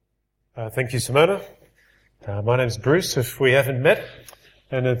Thank you, Simona. My name is Bruce, if we haven't met,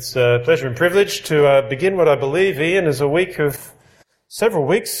 and it's a pleasure and privilege to begin what I believe, Ian, is a week of several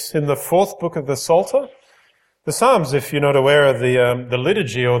weeks in the fourth book of the Psalter. The Psalms, if you're not aware, are the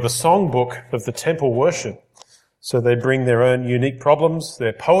liturgy or the songbook of the temple worship. So they bring their own unique problems,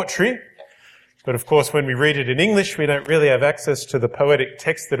 their poetry. But of course, when we read it in English, we don't really have access to the poetic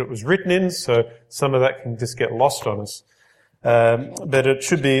text that it was written in, so some of that can just get lost on us. But it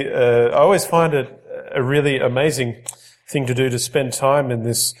should be, I always find it a really amazing thing to do to spend time in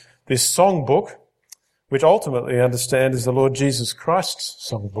this songbook, which ultimately I understand is the Lord Jesus Christ's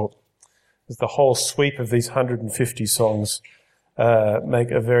songbook. As the whole sweep of these 150 songs make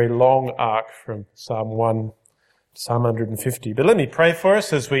a very long arc from Psalm 1 to Psalm 150. But let me pray for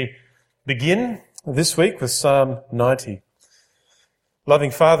us as we begin this week with Psalm 90.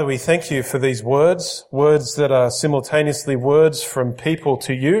 Loving Father, we thank you for these words that are simultaneously words from people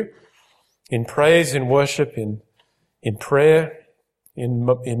to you, in praise, in worship, in prayer, in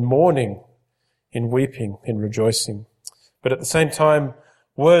mourning, in weeping, in rejoicing. But at the same time,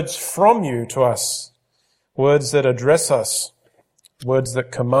 words from you to us, words that address us, words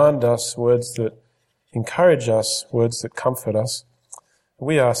that command us, words that encourage us, words that comfort us.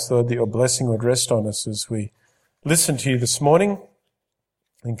 We ask, Lord, that your blessing would rest on us as we listen to you this morning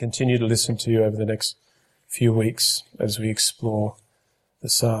and continue to listen to you over the next few weeks as we explore the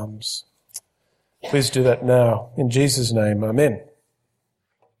Psalms. Please do that now. In Jesus' name, amen.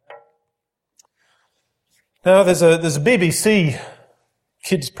 Now, there's a BBC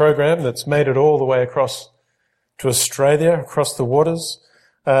kids program that's made it all the way across to Australia, across the waters.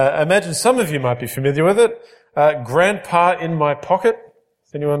 I imagine some of you might be familiar with it. Grandpa in My Pocket.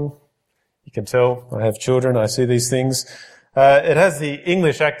 Is anyone? You can tell I have children. I see these things. It has the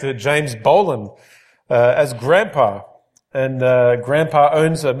English actor James Boland as Grandpa. And Grandpa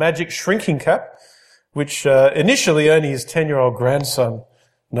owns a magic shrinking cap, which initially only his 10-year-old grandson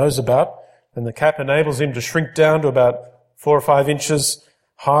knows about. And the cap enables him to shrink down to about 4 or 5 inches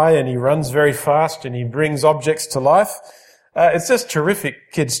high, and he runs very fast and he brings objects to life. It's just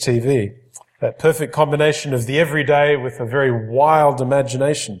terrific kids' TV. That perfect combination of the everyday with a very wild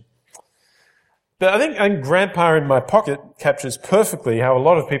imagination. But I think Grandpa in My Pocket captures perfectly how a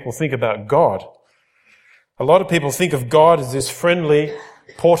lot of people think about God. A lot of people think of God as this friendly,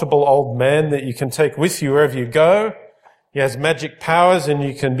 portable old man that you can take with you wherever you go. He has magic powers and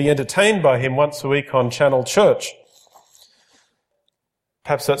you can be entertained by him once a week on Channel Church.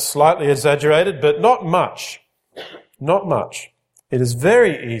 Perhaps that's slightly exaggerated, but not much. Not much. It is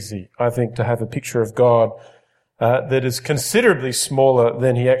very easy, I think, to have a picture of God that is considerably smaller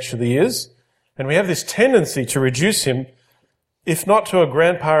than he actually is. And we have this tendency to reduce him, if not to a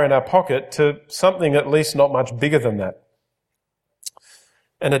grandpa in our pocket, to something at least not much bigger than that.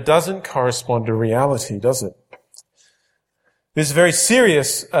 And it doesn't correspond to reality, does it? This very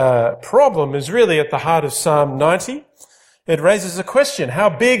serious problem is really at the heart of Psalm 90. It raises a question: how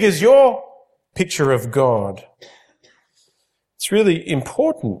big is your picture of God? It's really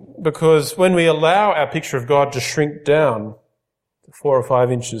important because when we allow our picture of God to shrink down to 4 or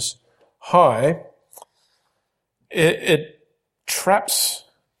 5 inches high, it traps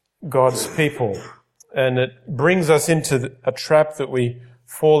God's people, and it brings us into a trap that we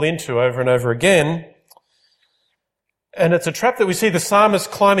fall into over and over again. And it's a trap that we see the psalmist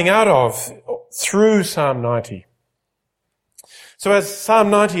climbing out of through Psalm 90. So as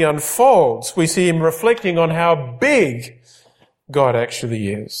Psalm 90 unfolds, we see him reflecting on how big God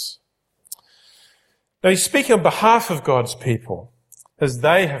actually is. Now he's speaking on behalf of God's people as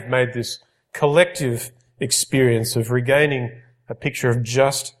they have made this collective experience of regaining a picture of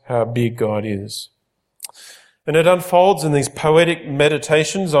just how big God is. And it unfolds in these poetic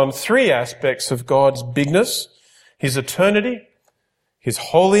meditations on 3 aspects of God's bigness: his eternity, his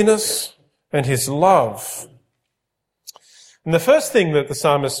holiness, and his love. And the first thing that the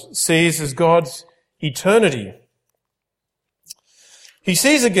psalmist sees is God's eternity. He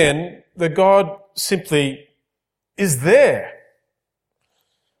sees again that God simply is there.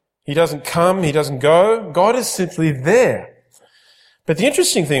 He doesn't come, he doesn't go. God is simply there. But the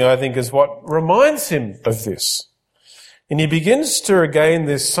interesting thing, I think, is what reminds him of this. And he begins to regain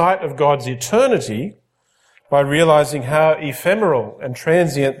this sight of God's eternity by realizing how ephemeral and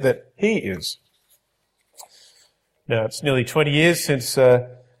transient that he is. Now, it's nearly 20 years since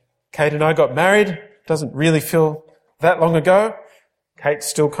Kate and I got married. Doesn't really feel that long ago. Kate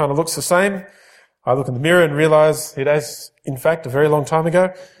still kind of looks the same. I look in the mirror and realize it is, in fact, a very long time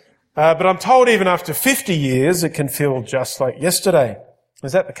ago. But I'm told even after 50 years, it can feel just like yesterday.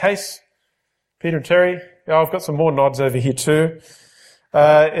 Is that the case? Peter and Terry? Oh, I've got some more nods over here too.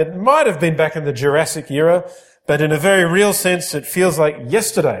 It might have been back in the Jurassic era, but in a very real sense, it feels like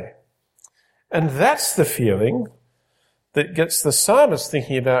yesterday. And that's the feeling that gets the psalmist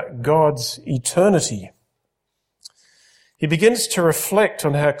thinking about God's eternity. He begins to reflect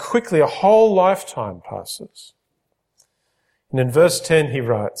on how quickly a whole lifetime passes. And in verse 10 he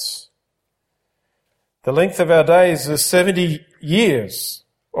writes, "The length of our days is 70 years,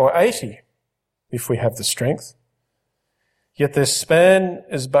 or 80, if we have the strength. Yet their span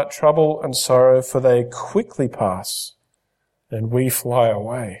is but trouble and sorrow, for they quickly pass, and we fly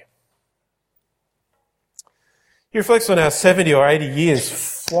away." He reflects on how 70 or 80 years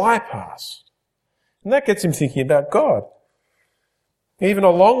fly past. And that gets him thinking about God. Even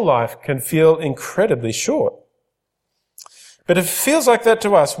a long life can feel incredibly short. But if it feels like that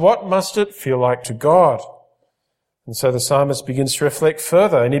to us, what must it feel like to God? And so the psalmist begins to reflect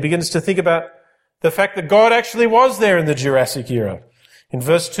further, and he begins to think about the fact that God actually was there in the Jurassic era. In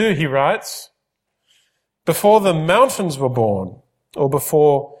verse 2 he writes, "Before the mountains were born, or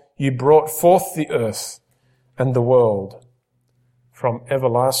before you brought forth the earth and the world, from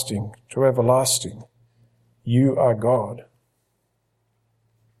everlasting to everlasting, you are God."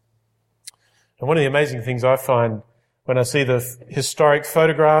 And one of the amazing things I find when I see the historic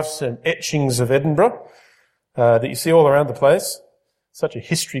photographs and etchings of Edinburgh that you see all around the place, such a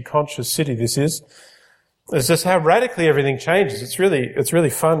history-conscious city this is just how radically everything changes. It's really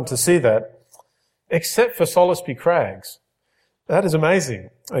fun to see that, except for Salisbury Crags. That is amazing.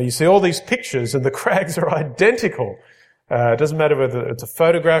 You see all these pictures and the crags are identical. It doesn't matter whether it's a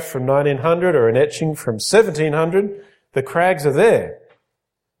photograph from 1900 or an etching from 1700, the crags are there.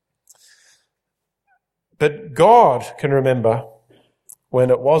 But God can remember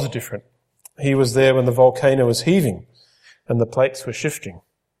when it was different. He was there when the volcano was heaving and the plates were shifting.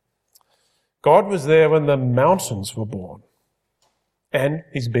 God was there when the mountains were born, and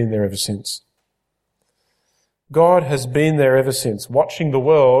he's been there ever since. God has been there ever since, watching the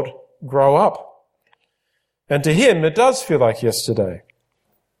world grow up. And to him, it does feel like yesterday.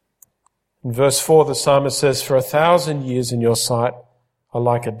 In verse 4, the psalmist says, "For 1,000 years in your sight are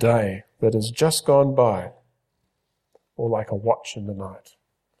like a day that has just gone by, or like a watch in the night."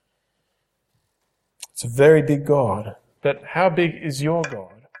 It's a very big God, but how big is your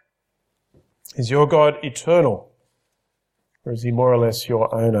God? Is your God eternal, or is he more or less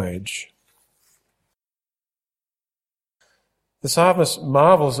your own age? The psalmist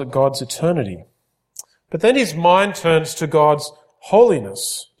marvels at God's eternity, but then his mind turns to God's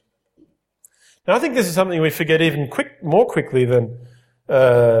holiness. Now, I think this is something we forget even more quickly than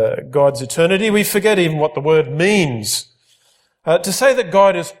God's eternity. We forget even what the word means. To say that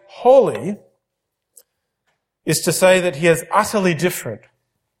God is holy is to say that he is utterly different,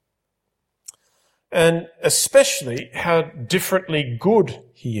 and especially how differently good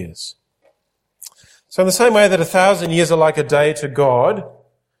he is. So in the same way that 1,000 years are like a day to God,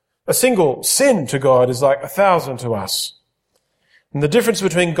 a single sin to God is like 1,000 to us. And the difference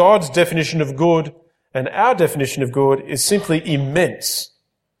between God's definition of good and our definition of good is simply immense.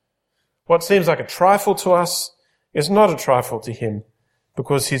 What seems like a trifle to us is not a trifle to him,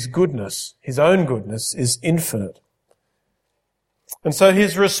 because his goodness, his own goodness, is infinite. And so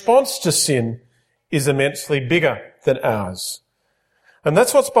his response to sin is immensely bigger than ours. And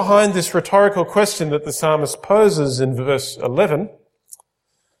that's what's behind this rhetorical question that the psalmist poses in verse 11.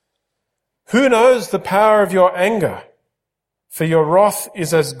 "Who knows the power of your anger? For your wrath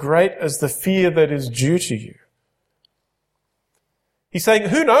is as great as the fear that is due to you." He's saying,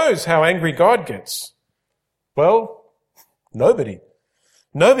 who knows how angry God gets? Well, nobody.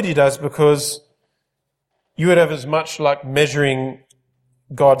 Nobody does, because you would have as much luck measuring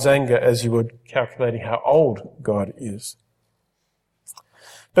God's anger as you would calculating how old God is.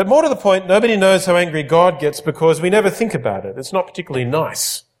 But more to the point, nobody knows how angry God gets because we never think about it. It's not particularly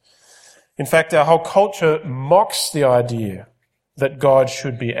nice. In fact, our whole culture mocks the idea that God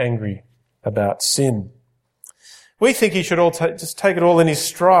should be angry about sin. We think he should just take it all in his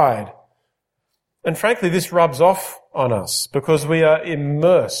stride. And frankly, this rubs off on us because we are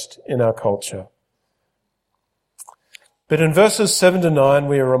immersed in our culture. But in verses 7 to 9,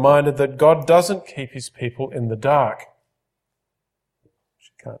 we are reminded that God doesn't keep his people in the dark.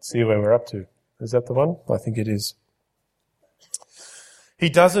 Can't see where we're up to. Is that the one? I think it is. He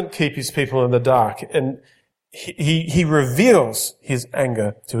doesn't keep his people in the dark, and he reveals his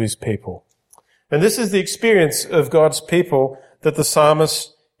anger to his people. And this is the experience of God's people that the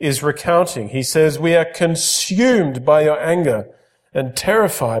psalmist is recounting. He says, "We are consumed by your anger and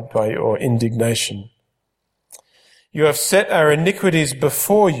terrified by your indignation. You have set our iniquities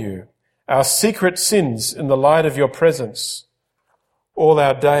before you, our secret sins in the light of your presence. all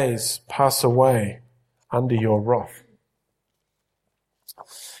our days pass away under your wrath.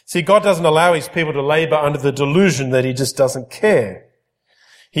 See, God doesn't allow his people to labour under the delusion that he just doesn't care.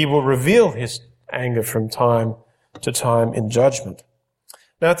 He will reveal his anger from time to time in judgment.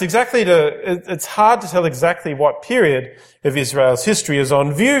 Now, it's hard to tell exactly what period of Israel's history is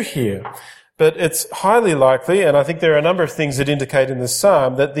on view here, but it's highly likely, and I think there are a number of things that indicate in this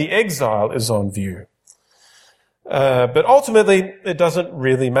psalm, that the exile is on view. But ultimately, it doesn't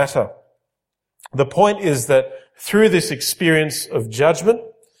really matter. The point is that through this experience of judgment,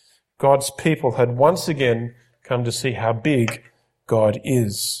 God's people had once again come to see how big God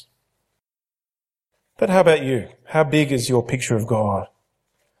is. But how about you? How big is your picture of God?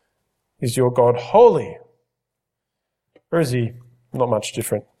 Is your God holy? Or is he not much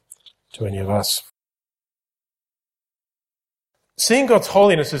different to any of us? Seeing God's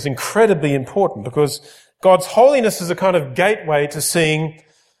holiness is incredibly important because God's holiness is a kind of gateway to seeing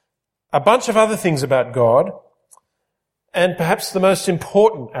a bunch of other things about God, and perhaps the most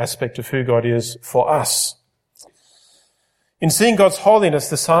important aspect of who God is for us. In seeing God's holiness,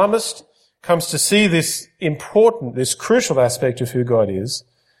 the psalmist comes to see this important, this crucial aspect of who God is.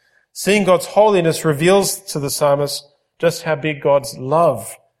 Seeing God's holiness reveals to the psalmist just how big God's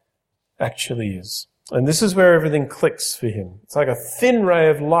love actually is. And this is where everything clicks for him. It's like a thin ray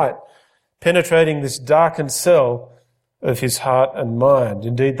of light penetrating this darkened cell of his heart and mind,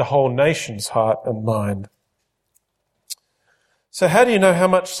 indeed the whole nation's heart and mind. So how do you know how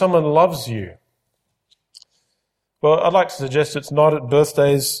much someone loves you? Well, I'd like to suggest it's not at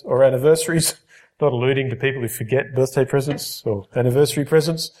birthdays or anniversaries, not alluding to people who forget birthday presents or anniversary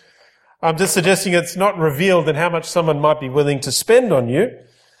presents. I'm just suggesting it's not revealed in how much someone might be willing to spend on you.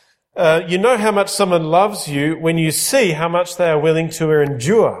 You know how much someone loves you when you see how much they are willing to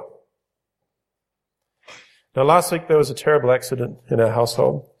endure. Now, last week there was a terrible accident in our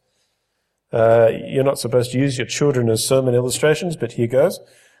household. You're not supposed to use your children as sermon illustrations, but here goes.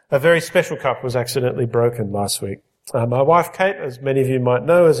 A very special cup was accidentally broken last week. My wife, Kate, as many of you might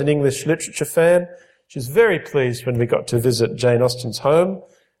know, is an English literature fan. She's very pleased when we got to visit Jane Austen's home,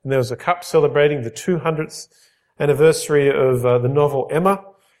 and there was a cup celebrating the 200th anniversary of the novel Emma,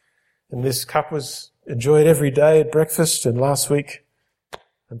 and this cup was enjoyed every day at breakfast and last week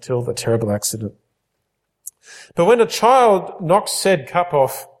until the terrible accident. But when a child knocks said cup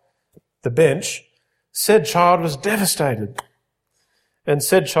off the bench, said child was devastated. And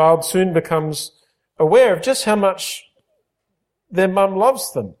said child soon becomes aware of just how much their mum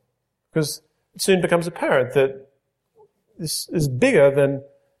loves them, because it soon becomes apparent that this is bigger than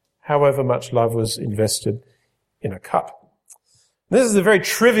however much love was invested in a cup. This is a very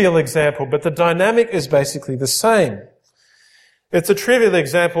trivial example, but the dynamic is basically the same. It's a trivial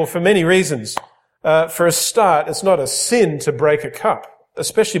example for many reasons. For a start, it's not a sin to break a cup,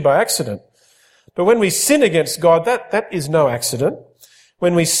 especially by accident. But when we sin against God, that is no accident.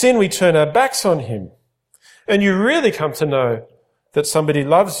 When we sin, we turn our backs on him. And you really come to know that somebody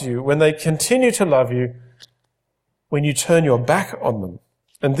loves you when they continue to love you when you turn your back on them.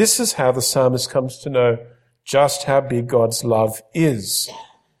 And this is how the psalmist comes to know just how big God's love is.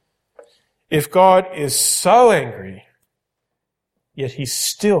 If God is so angry, yet he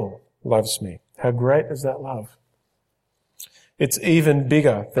still loves me, how great is that love? It's even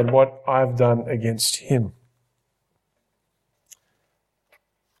bigger than what I've done against him.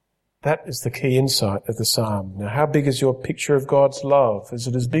 That is the key insight of the psalm. Now, how big is your picture of God's love? Is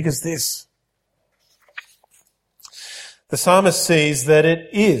it as big as this? The psalmist sees that it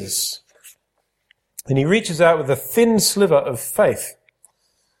is. And he reaches out with a thin sliver of faith.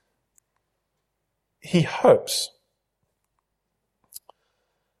 He hopes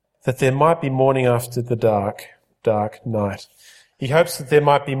that there might be morning after the dark, dark night. He hopes that there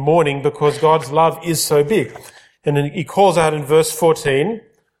might be morning because God's love is so big. And then he calls out in verse 14,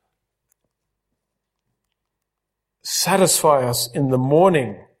 satisfy us in the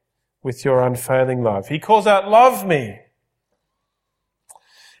morning with your unfailing love. He calls out, love me.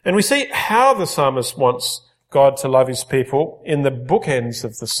 And we see how the psalmist wants God to love his people in the bookends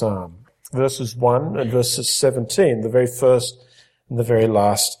of the psalm. Verses 1 and verses 17, the very first and the very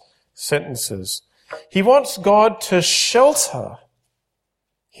last sentences. He wants God to shelter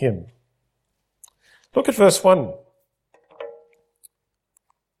him. Look at verse 1.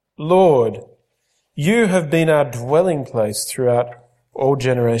 Lord, you have been our dwelling place throughout all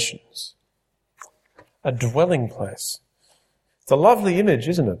generations. A dwelling place. It's a lovely image,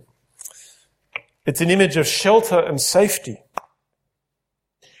 isn't it? It's an image of shelter and safety.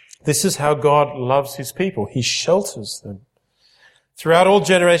 This is how God loves his people. He shelters them. Throughout all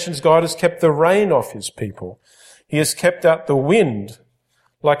generations, God has kept the rain off his people. He has kept out the wind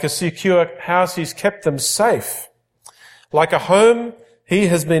Like a secure house, he's kept them safe. Like a home, he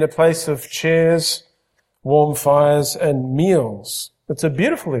has been a place of chairs, warm fires, and meals. It's a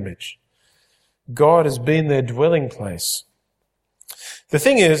beautiful image. God has been their dwelling place. The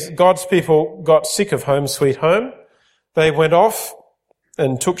thing is, God's people got sick of home sweet home. They went off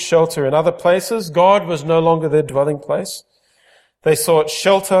and took shelter in other places. God was no longer their dwelling place. They sought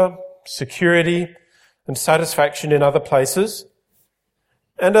shelter, security, and satisfaction in other places.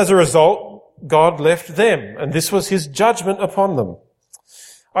 And as a result, God left them, and this was his judgment upon them.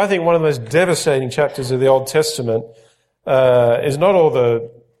 I think one of the most devastating chapters of the Old Testament is not all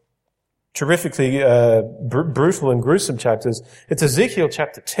the terrifically brutal and gruesome chapters. It's Ezekiel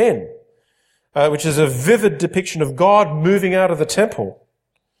chapter 10, which is a vivid depiction of God moving out of the temple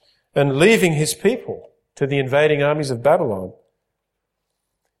and leaving his people to the invading armies of Babylon.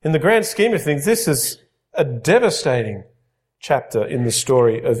 In the grand scheme of things, this is a devastating chapter in the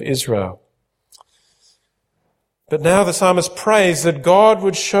story of Israel. But now the psalmist prays that God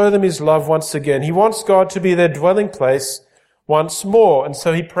would show them his love once again. He wants God to be their dwelling place once more. And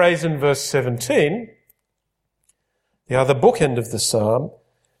so he prays in verse 17, the other bookend of the psalm,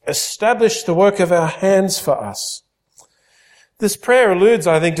 establish the work of our hands for us. This prayer alludes,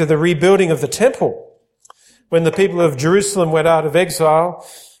 I think, to the rebuilding of the temple. When the people of Jerusalem went out of exile,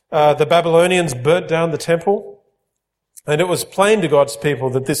 the Babylonians burnt down the temple. And it was plain to God's people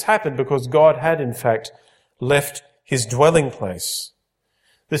that this happened because God had, in fact, left his dwelling place.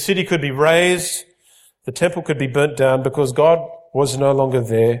 The city could be razed, the temple could be burnt down because God was no longer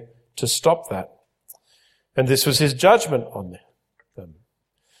there to stop that. And this was his judgment on them.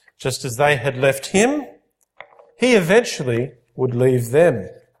 Just as they had left him, he eventually would leave them.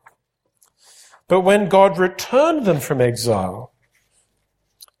 But when God returned them from exile,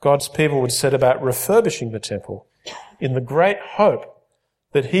 God's people would set about refurbishing the temple in the great hope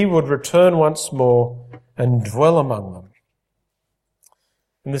that he would return once more and dwell among them.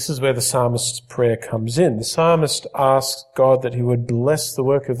 And this is where the psalmist's prayer comes in. The psalmist asks God that he would bless the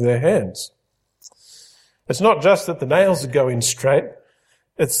work of their hands. It's not just that the nails would go in straight.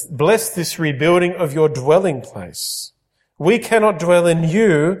 It's bless this rebuilding of your dwelling place. We cannot dwell in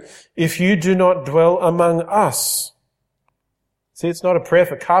you if you do not dwell among us. See, it's not a prayer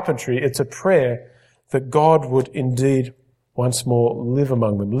for carpentry. It's a prayer that God would indeed once more live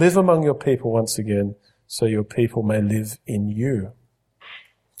among them. Live among your people once again, so your people may live in you.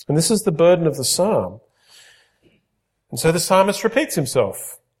 And this is the burden of the psalm. And so the psalmist repeats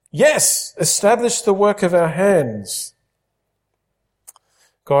himself. Yes, establish the work of our hands.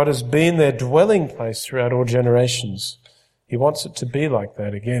 God has been their dwelling place throughout all generations. He wants it to be like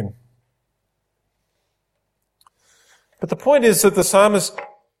that again. But the point is that the psalmist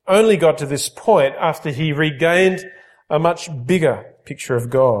only got to this point after he regained a much bigger picture of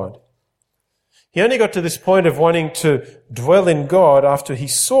God. He only got to this point of wanting to dwell in God after he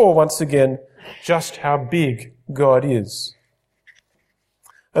saw once again just how big God is.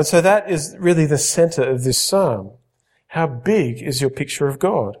 And so that is really the center of this psalm. How big is your picture of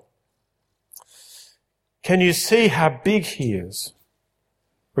God? Can you see how big he is?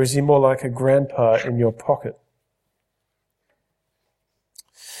 Or is he more like a grandpa in your pocket?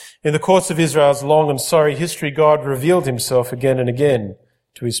 In the course of Israel's long and sorry history, God revealed himself again and again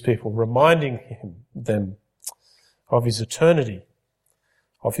to his people, reminding them of his eternity,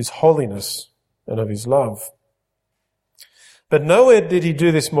 of his holiness, and of his love. But nowhere did he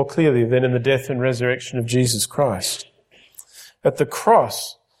do this more clearly than in the death and resurrection of Jesus Christ. At the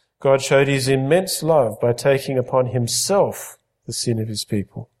cross, God showed his immense love by taking upon himself the sin of his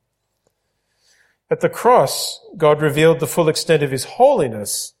people. At the cross, God revealed the full extent of his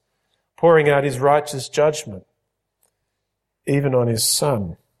holiness, pouring out his righteous judgment, even on his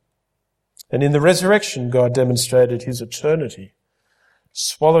Son. And in the resurrection, God demonstrated his eternity,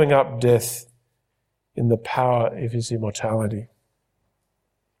 swallowing up death in the power of his immortality.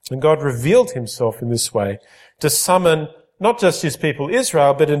 And God revealed himself in this way to summon not just his people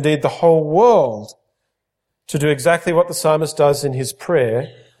Israel, but indeed the whole world to do exactly what the psalmist does in his prayer.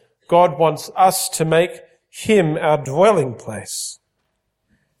 God wants us to make him our dwelling place,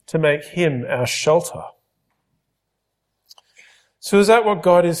 to make him our shelter. So is that what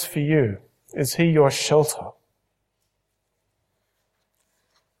God is for you? Is he your shelter?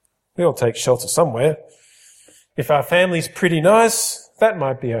 We all take shelter somewhere. If our family's pretty nice, that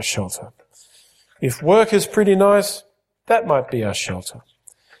might be our shelter. If work is pretty nice, that might be our shelter.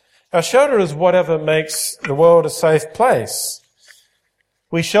 Our shelter is whatever makes the world a safe place.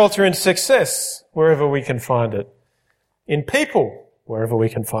 We shelter in success wherever we can find it, in people wherever we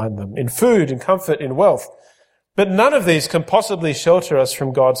can find them, in food, in comfort, in wealth, But none of these can possibly shelter us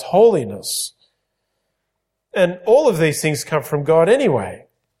from God's holiness. And all of these things come from God anyway.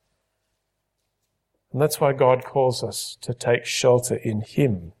 And that's why God calls us to take shelter in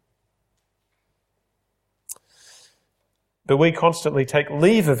Him. But we constantly take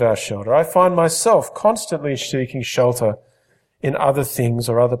leave of our shelter. I find myself constantly seeking shelter in other things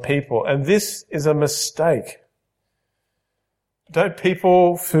or other people, and this is a mistake. Don't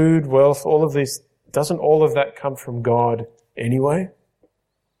people, food, wealth, all of these, doesn't all of that come from God anyway?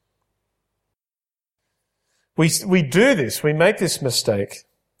 We do this, we make this mistake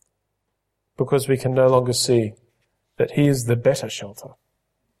because we can no longer see that He is the better shelter.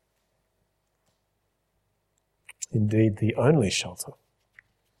 Indeed, the only shelter.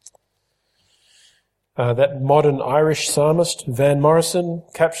 That modern Irish psalmist, Van Morrison,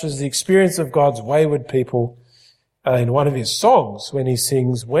 captures the experience of God's wayward people in one of his songs when he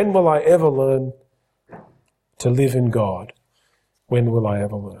sings, "When will I ever learn to live in God? When will I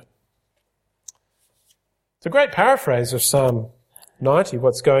ever learn?" It's a great paraphrase of Psalm 90,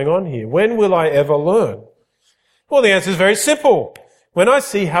 what's going on here. When will I ever learn? Well, the answer is very simple. When I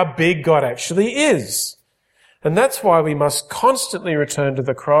see how big God actually is. And that's why we must constantly return to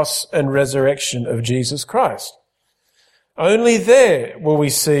the cross and resurrection of Jesus Christ. Only there will we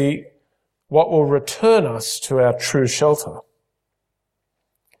see what will return us to our true shelter.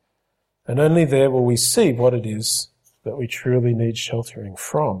 And only there will we see what it is that we truly need sheltering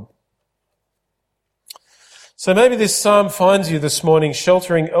from. So maybe this psalm finds you this morning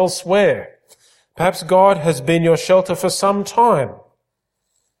sheltering elsewhere. Perhaps God has been your shelter for some time.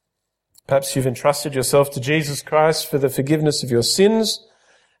 Perhaps you've entrusted yourself to Jesus Christ for the forgiveness of your sins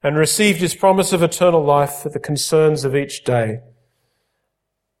and received His promise of eternal life for the concerns of each day.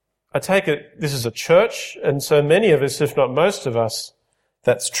 I take it this is a church, and so many of us, if not most of us,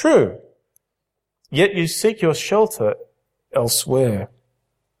 that's true. Yet you seek your shelter elsewhere.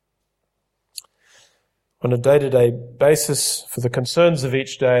 On a day-to-day basis, for the concerns of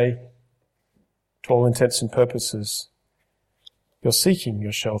each day, to all intents and purposes, you're seeking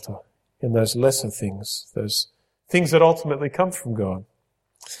your shelter in those lesser things, those things that ultimately come from God.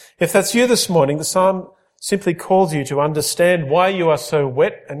 If that's you this morning, the psalm simply calls you to understand why you are so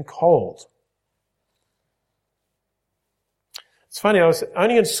wet and cold. It's funny, I was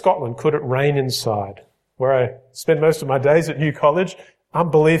only in Scotland could it rain inside, where I spend most of my days at New College.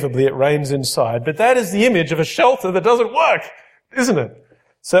 Unbelievably, it rains inside. But that is the image of a shelter that doesn't work, isn't it?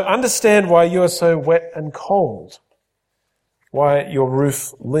 So understand why you are so wet and cold, why your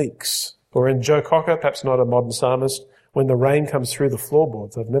roof leaks. Or in Joe Cocker, perhaps not a modern psalmist, when the rain comes through the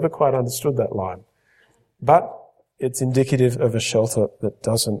floorboards. I've never quite understood that line. But it's indicative of a shelter that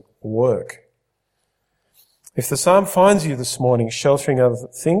doesn't work. If the psalm finds you this morning sheltering other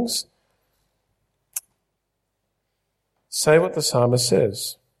things, say what the psalmist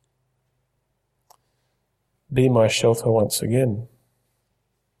says. Be my shelter once again.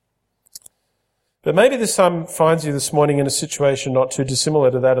 But maybe this psalm finds you this morning in a situation not too dissimilar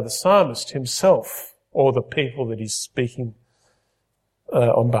to that of the psalmist himself or the people that he's speaking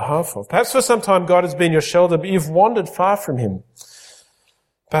on behalf of. Perhaps for some time God has been your shelter, but you've wandered far from Him.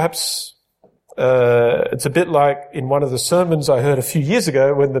 Perhaps it's a bit like in one of the sermons I heard a few years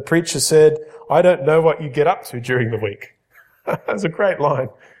ago when the preacher said, "I don't know what you get up to during the week." That's a great line.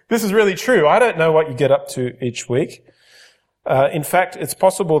 This is really true. I don't know what you get up to each week. In fact, it's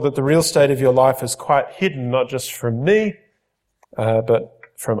possible that the real state of your life is quite hidden, not just from me, but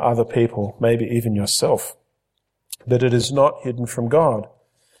from other people, maybe even yourself. But it is not hidden from God.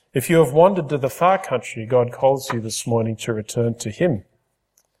 If you have wandered to the far country, God calls you this morning to return to Him.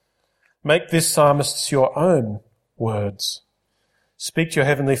 Make this psalmist's your own words. Speak to your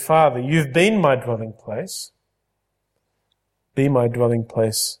Heavenly Father. You've been my dwelling place. Be my dwelling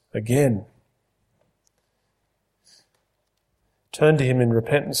place again. Turn to Him in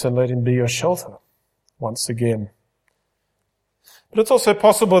repentance and let Him be your shelter once again. But it's also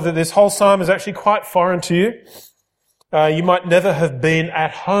possible that this whole psalm is actually quite foreign to you. You might never have been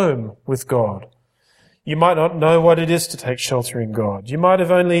at home with God. You might not know what it is to take shelter in God. You might have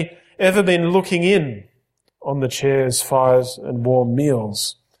only ever been looking in on the chairs, fires, and warm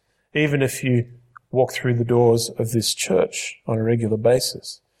meals, even if you walk through the doors of this church on a regular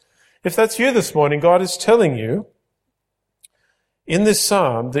basis. If that's you this morning, God is telling you in this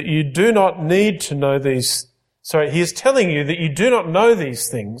psalm that you do not need to know He is telling you that you do not know these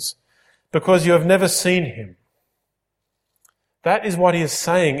things because you have never seen Him. That is what He is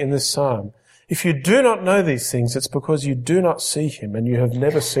saying in this psalm. If you do not know these things, it's because you do not see Him and you have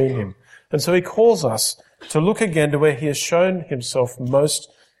never seen Him. And so He calls us to look again to where He has shown Himself most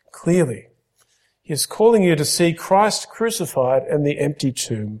clearly. He He is calling you to see Christ crucified and the empty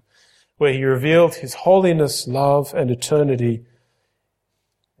tomb, where he revealed his holiness, love, and eternity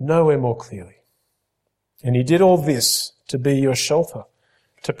nowhere more clearly. And he did all this to be your shelter,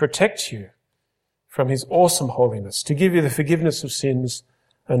 to protect you from his awesome holiness, to give you the forgiveness of sins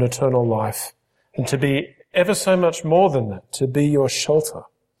and eternal life, and to be ever so much more than that, to be your shelter.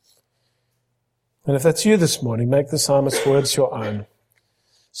 And if that's you this morning, make the psalmist's words your own.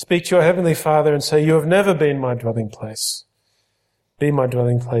 Speak to your Heavenly Father and say, you have never been my dwelling place. Be my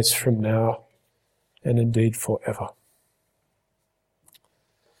dwelling place from now and indeed forever.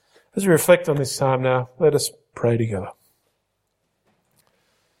 As we reflect on this psalm now, let us pray together.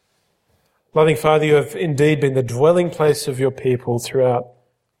 Loving Father, you have indeed been the dwelling place of your people throughout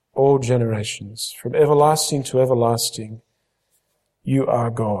all generations. From everlasting to everlasting, you are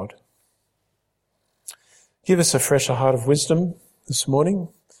God. Give us a fresher heart of wisdom this morning.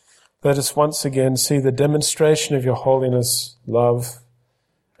 Let us once again see the demonstration of your holiness, love,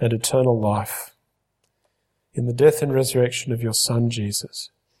 and eternal life in the death and resurrection of your Son, Jesus.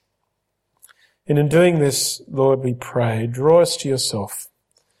 And in doing this, Lord, we pray, draw us to yourself,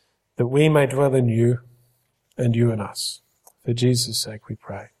 that we may dwell in you and you in us. For Jesus' sake we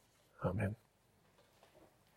pray. Amen.